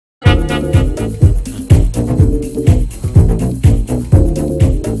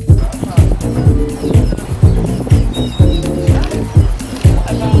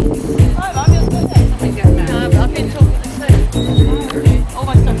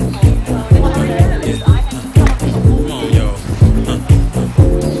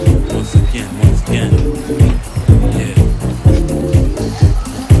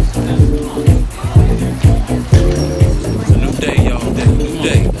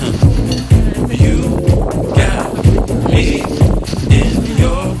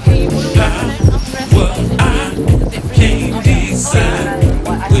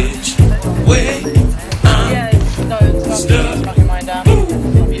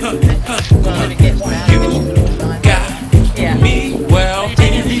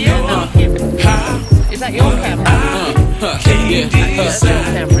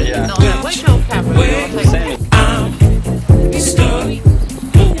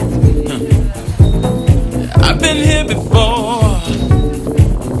I've been here before.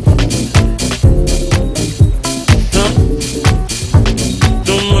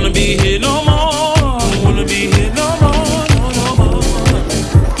 Don't wanna be here no more. Don't wanna be here no more. No more.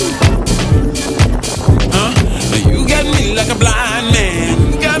 You got me like a blind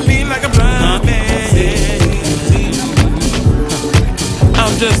man. You got me like a blind man.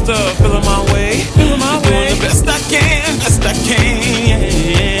 I'm just feeling my way. Doing the best I can. Best I can.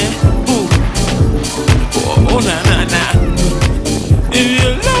 Oh, nah. If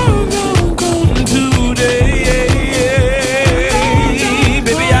your love don't come today,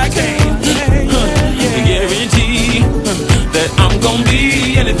 baby, I can't guarantee that I'm gonna be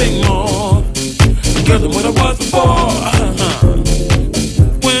anything more girl than what I was before.